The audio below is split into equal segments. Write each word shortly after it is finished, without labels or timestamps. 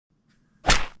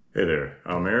Hey there,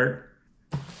 I'm Eric,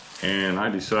 and I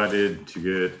decided to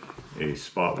get a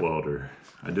spot welder.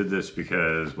 I did this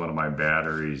because one of my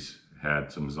batteries had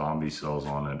some zombie cells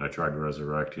on it. I tried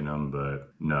resurrecting them, but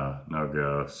no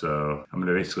go. So I'm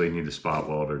gonna basically need the spot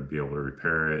welder to be able to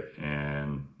repair it,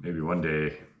 and maybe one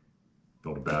day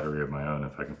build a battery of my own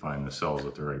if I can find the cells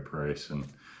at the right price and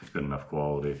good enough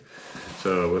quality.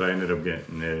 So what I ended up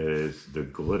getting is the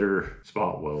glitter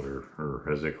spot welder, or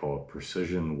as they call it,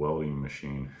 precision welding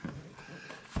machine.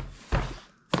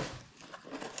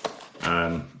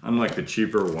 Unlike the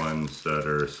cheaper ones that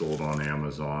are sold on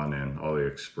Amazon and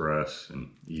AliExpress and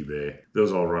eBay,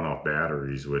 those all run off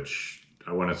batteries, which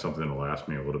I wanted something to last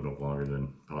me a little bit longer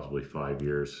than possibly 5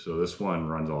 years. So this one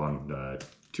runs on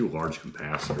two large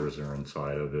capacitors are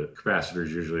inside of it. Capacitors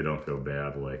usually don't go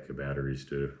bad like the batteries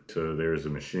do. So there's the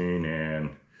machine, and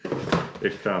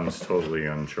it comes totally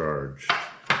uncharged.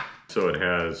 So it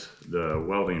has the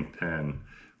welding pin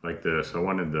like this. I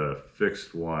wanted the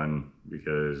fixed one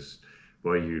because,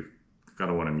 well, you kind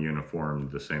of want them uniform,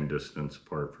 the same distance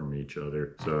apart from each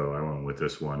other. So I went with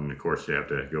this one. And of course, you have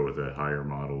to go with a higher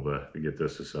model to get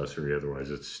this accessory. Otherwise,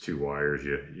 it's two wires.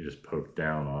 You just poke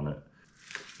down on it.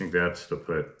 I think that's to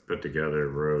put together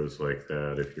rows like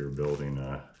that. If you're building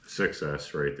a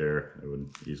 6S right there, it would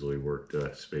easily work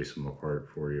to space them apart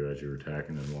for you as you're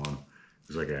tacking them on.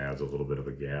 It's like it adds a little bit of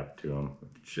a gap to them,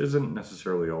 which isn't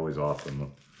necessarily always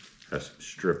awesome. Has some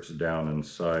strips down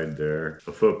inside there.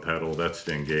 The foot pedal, that's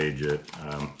to engage it.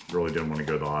 Really didn't want to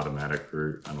go the automatic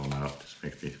route. I don't know, it just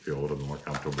makes me feel a little bit more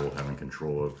comfortable having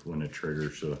control of when it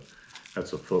triggers. So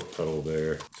that's a foot pedal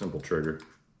there, simple trigger.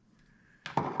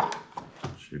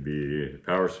 Should be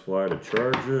power supply to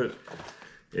charge it.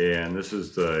 And this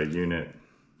is the unit.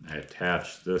 I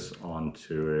attach this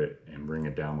onto it and bring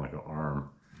it down like an arm.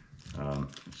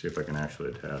 Let's see if I can actually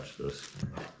attach this.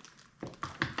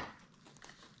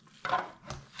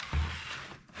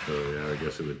 So yeah, I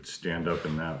guess it would stand up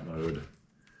in that mode.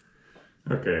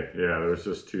 Okay, yeah, there's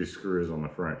just two screws on the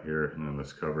front here, and then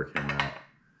this cover came out.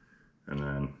 And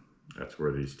then that's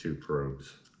where these two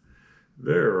probes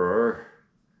there are,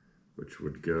 which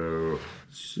would go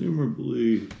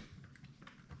presumably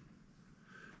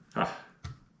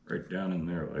right down in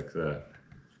there like that.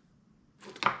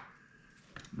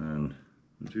 And then I'm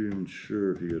not even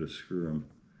sure if you gotta screw them.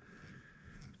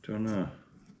 Don't know.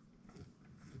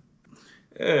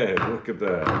 Hey, look at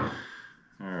that.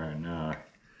 All right, now I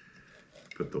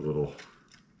put the little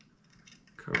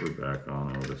cover back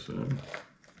on, I would assume.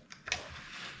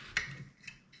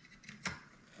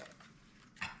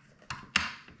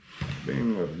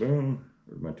 Bing, bada boom.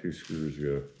 Where'd my two screws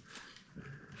go?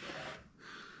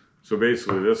 So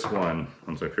basically this one,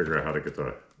 once I figure out how to get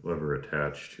the lever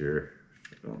attached here,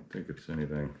 I don't think it's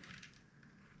anything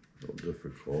real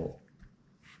difficult.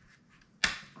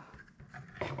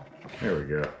 There we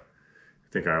go. I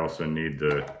think I also need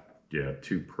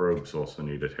two probes also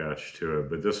need attached to it.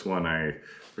 But this one, I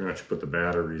pretty much put the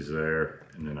batteries there,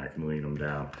 and then I can lean them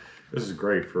down. This is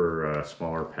great for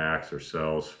smaller packs or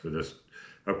cells. For this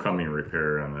upcoming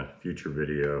repair on the future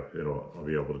video, I'll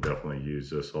be able to definitely use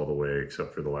this all the way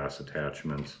except for the last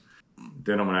attachments.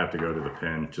 Then I'm gonna have to go to the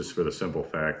pin just for the simple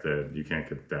fact that you can't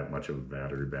get that much of a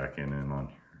battery back in on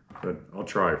here. But I'll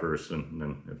try first, and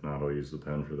then if not, I'll use the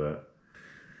pin for that.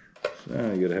 So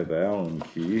now you gotta have the Allen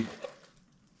key.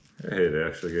 Hey, they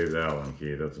actually gave the Allen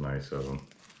key. That's nice of them.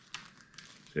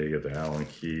 So you get the Allen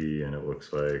key, and it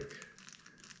looks like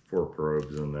 4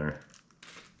 probes in there.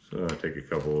 So I take a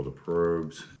couple of the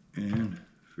probes and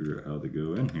figure out how they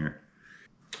go in here.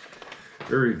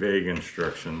 Very vague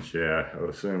instructions. Yeah, I would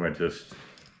assume I just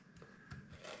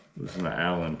loosen the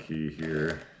Allen key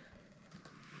here.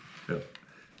 Yep,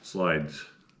 slides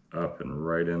up and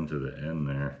right into the end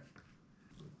there.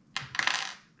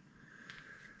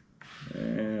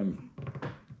 And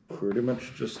pretty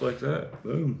much just like that,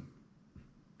 boom.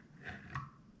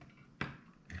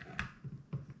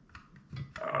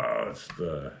 Oh, it's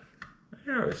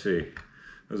yeah, I see.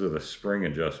 Those are the spring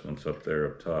adjustments up there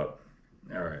up top.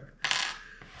 All right,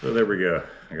 so there we go.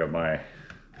 I got the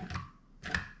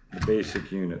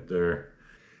basic unit there.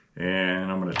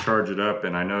 And I'm gonna charge it up,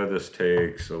 and I know this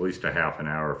takes at least a half an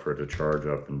hour for it to charge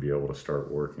up and be able to start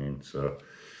working. So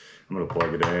I'm gonna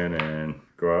plug it in and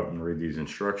go out and read these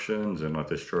instructions and let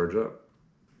this charge up.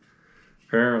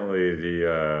 Apparently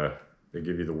they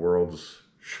give you the world's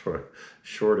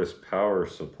shortest power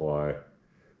supply.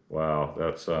 Wow,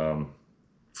 that's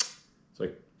it's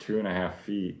like 2.5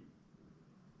 feet.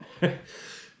 I'm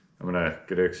gonna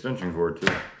get an extension cord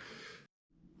too.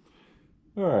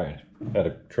 All right, had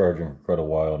it charging for quite a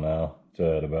while now. It's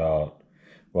at about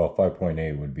Well,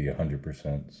 5.8 would be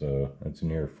 100%, so it's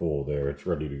near full there. It's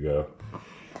ready to go.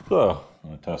 So,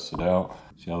 I'm gonna test it out,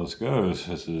 see how this goes.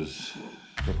 This is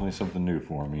definitely something new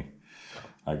for me.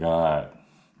 I got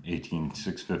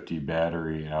 18650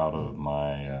 battery out of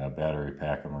my battery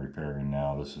pack I'm repairing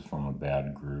now. This is from a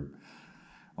bad group.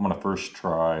 I'm gonna first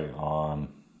try on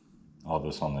all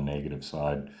this on the negative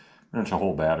side. Pretty much the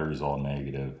whole battery is all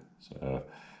negative, so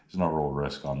there's no real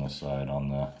risk on this side. On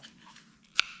the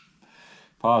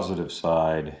positive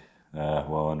side,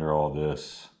 well, under all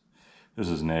this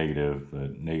is negative,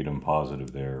 but negative and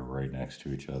positive there are right next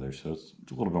to each other, so it's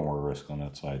a little bit more risk on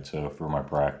that side. So for my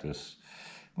practice,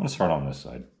 I'm gonna start on this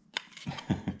side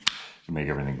to make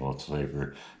everything a little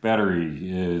safer.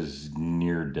 Battery is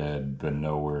near dead, but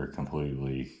nowhere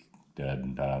completely dead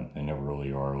and done. They never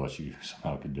really are unless you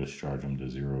somehow can discharge them to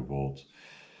 0 volts.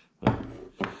 But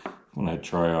I'm gonna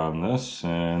try on this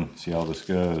and see how this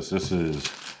goes. This is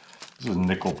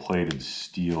nickel plated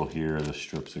steel here, the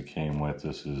strips it came with.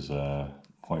 This is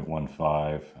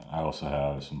 0.15. I also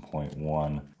have some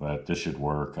 0.1, but this should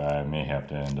work. I may have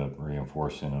to end up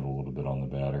reinforcing it a little bit on the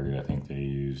battery. I think they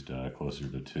used closer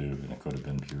to 2, and it could have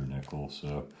been pure nickel,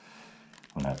 so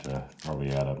I'm gonna have to probably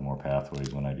add up more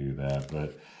pathways when I do that.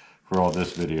 But for all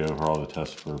this video, for all the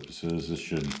test purposes, this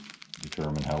should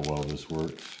determine how well this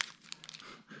works.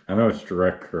 I know it's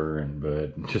direct current,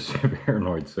 but just for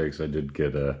paranoid's sakes, I did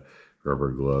get a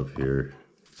rubber glove here.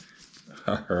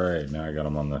 All right, now I got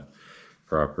them on the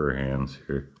proper hands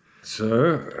here.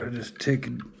 So I just take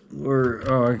it where,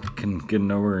 oh, I can get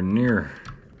nowhere near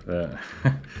that.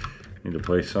 Need to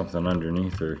place something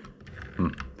underneath her.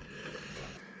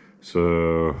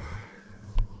 So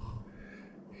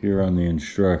here on the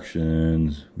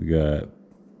instructions, we got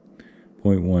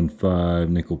 0.15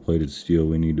 nickel plated steel.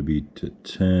 We need to be to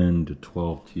 10 to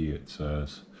 12 T, it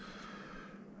says.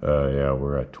 Yeah,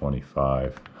 we're at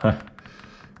 25.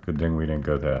 Good thing we didn't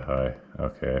go that high.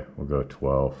 Okay, we'll go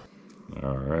 12.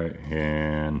 All right,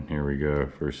 and here we go.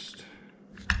 First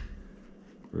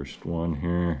one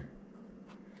here.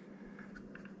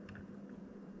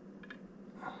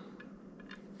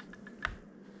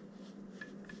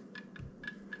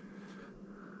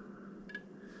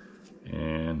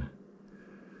 And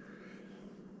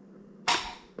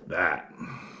that.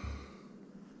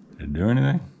 Did it do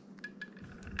anything?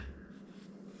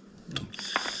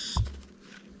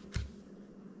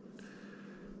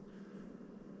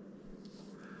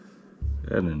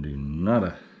 That didn't do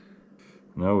nada.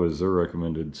 That was the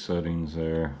recommended settings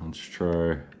there. Let's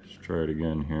try it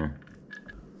again here.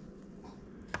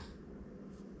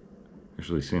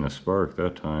 Actually seen a spark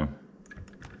that time.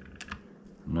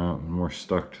 No, more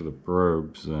stuck to the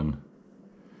probes than.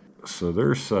 So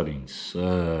their setting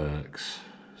sucks.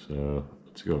 So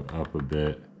let's go up a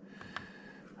bit.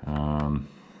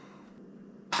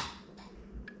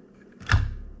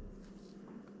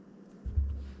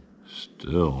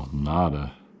 Still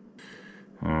nada.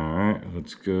 Alright,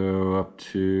 let's go up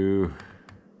to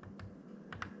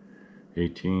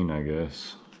 18, I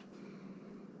guess.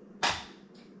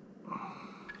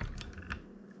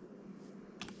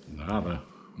 Nada.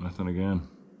 Nothing again.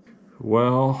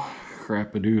 Well,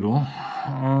 crap-a-doodle.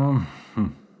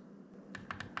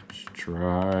 Let's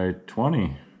try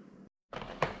 20.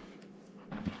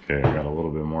 Okay, I got a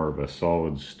little bit more of a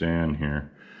solid stand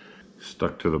here.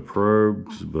 Stuck to the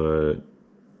probes, but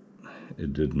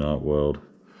it did not weld.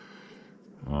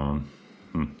 Going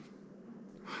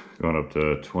up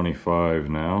to 25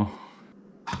 now.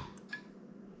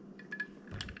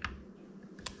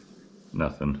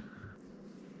 Nothing.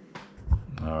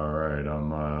 All right,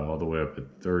 I'm all the way up at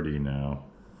 30 now.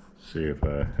 See if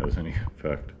that has any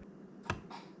effect.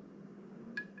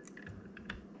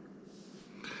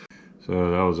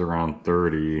 So that was around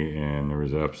 30, and there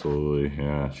was absolutely,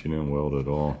 yeah, she didn't weld at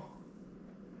all.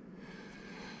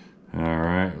 All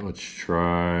right, let's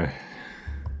try.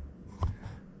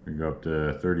 We go up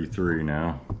to 33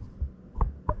 now.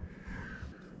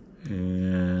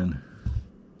 And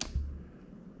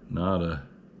nada.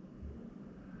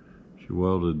 She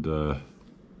welded,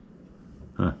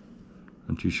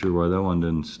 I'm too sure why that one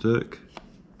didn't stick.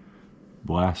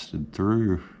 Blasted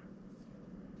through.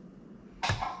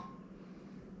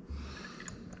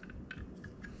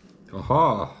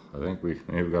 Aha! I think we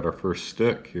maybe got our first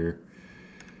stick here.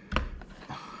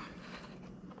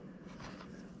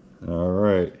 All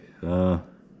right,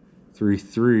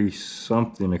 3-3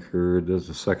 something occurred. This is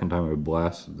the second time I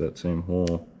blasted that same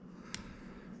hole.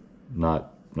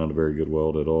 Not a very good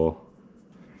weld at all.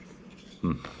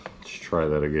 Let's try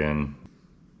that again.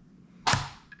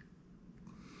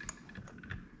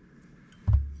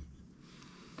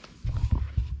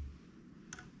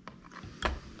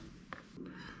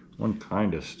 One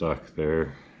kind of stuck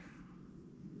there.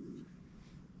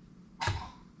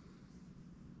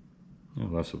 Yeah,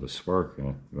 less of a spark.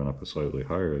 Went up a slightly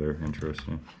higher there.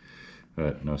 Interesting.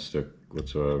 But no stick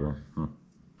whatsoever.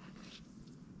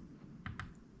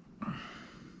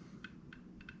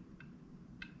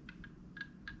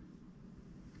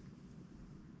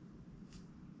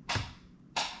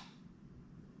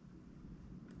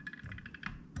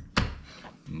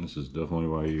 And this is definitely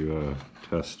why you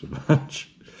test a bunch.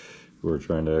 We're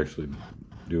trying to actually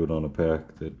do it on a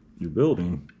pack that you're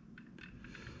building.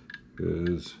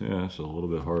 Because, yeah, it's a little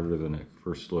bit harder than it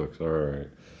first looks. Alright,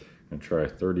 I'm gonna try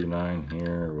 39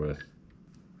 here with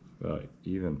about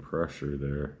even pressure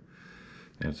there.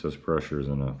 And it says pressure is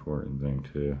an important thing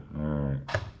too. Alright.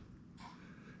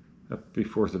 Happy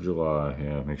 4th of July.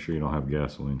 Yeah, make sure you don't have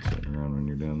gasoline sitting around when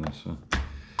you're doing this.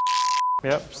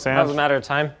 Yep, Sam. That was a matter of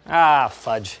time. Ah,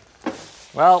 fudge.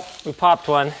 Well, we popped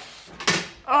one.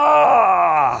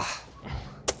 Ah!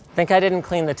 Think I didn't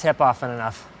clean the tip often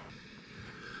enough.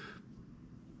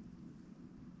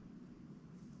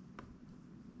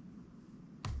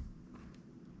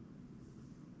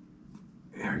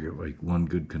 Yeah, I get like one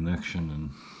good connection and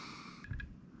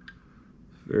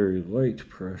very light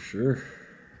pressure.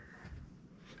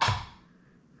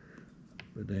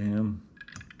 But damn.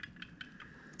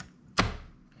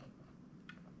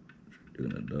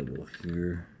 Doing a double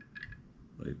here.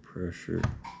 Light pressure.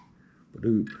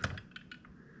 Badoop.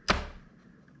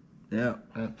 Yeah,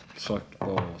 that sucked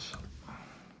balls.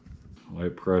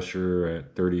 Light pressure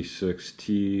at 36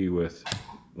 T with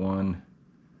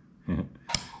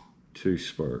 2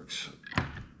 sparks.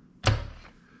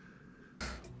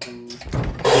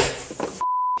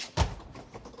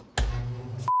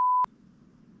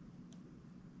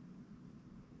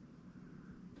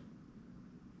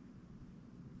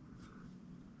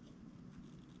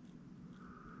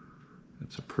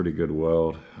 That's a pretty good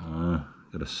weld.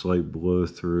 Got a slight blow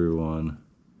through on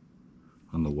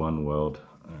the one weld.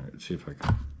 All right, let's see if I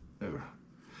can.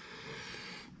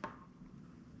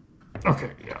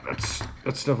 Okay, yeah,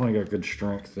 that's definitely got good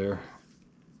strength there.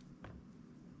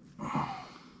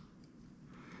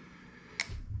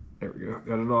 There we go,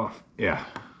 got it off. Yeah,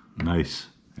 nice.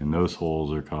 And those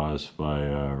holes are caused by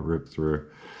rip through.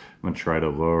 I'm gonna try to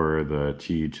lower the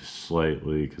T just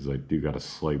slightly because I do got a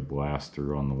slight blast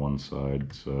through on the one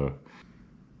side, so.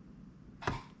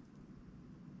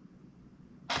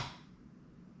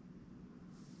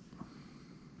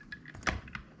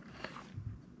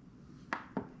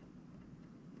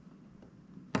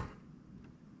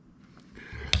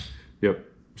 Yep,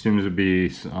 seems to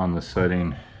be on the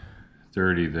setting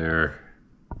 30 there.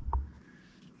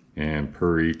 And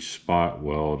per each spot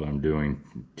weld, I'm doing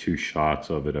 2 shots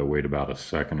of it. I wait about a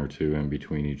second or 2 in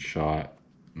between each shot.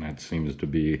 And that seems to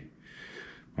be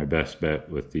my best bet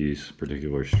with these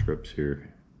particular strips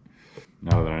here.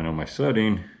 Now that I know my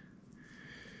setting,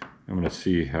 I'm gonna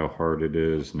see how hard it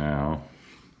is now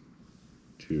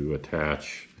to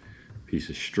attach a piece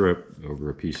of strip over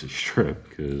a piece of strip,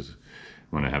 because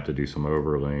I'm gonna have to do some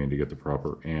overlaying to get the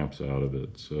proper amps out of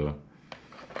it. So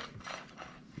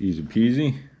easy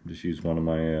peasy. Just use one of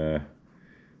my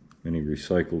many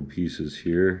recycled pieces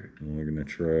here, and we're gonna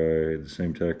try the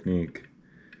same technique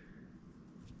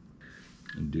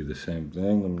and do the same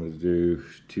thing. I'm gonna do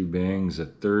 2 bangs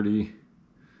at 30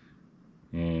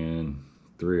 and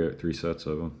three sets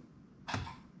of them.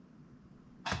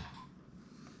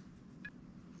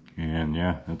 And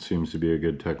yeah, that seems to be a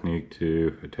good technique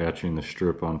to attaching the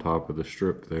strip on top of the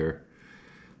strip there.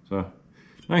 So,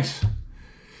 nice.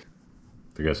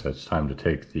 I guess that's time to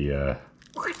take the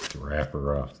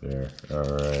wrapper off there. All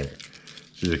right,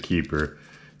 this is a keeper.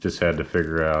 Just had to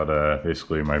figure out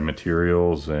basically my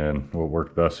materials and what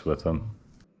worked best with them.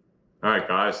 All right,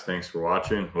 guys, thanks for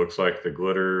watching. Looks like the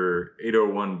Glitter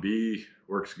 801B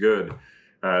works good.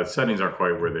 Settings aren't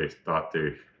quite where they thought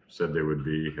they said they would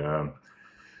be.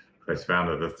 I found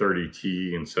that the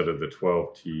 30T instead of the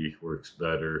 12T works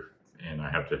better, and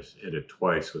I have to hit it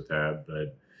twice with that,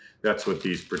 but that's with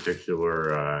these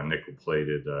particular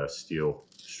nickel-plated steel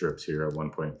strips here at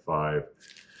 1.5.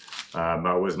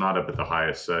 I was not up at the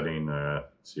highest setting.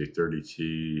 See,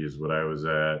 30T is what I was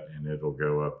at, and it'll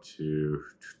go up to,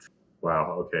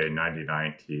 wow, okay,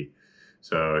 99T.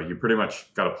 So you pretty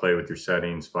much got to play with your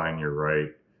settings, find your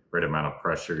right amount of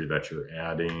pressure that you're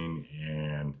adding,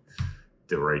 and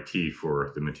the right T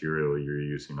for the material you're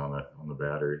using on the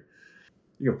battery.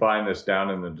 You can find this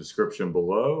down in the description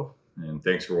below. And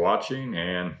thanks for watching,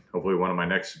 and hopefully one of my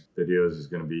next videos is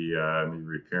going to be me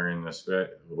repairing this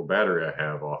little battery I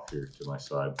have off here to my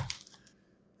side.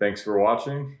 Thanks for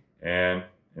watching, and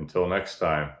until next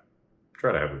time,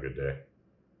 try to have a good day.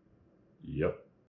 Yep.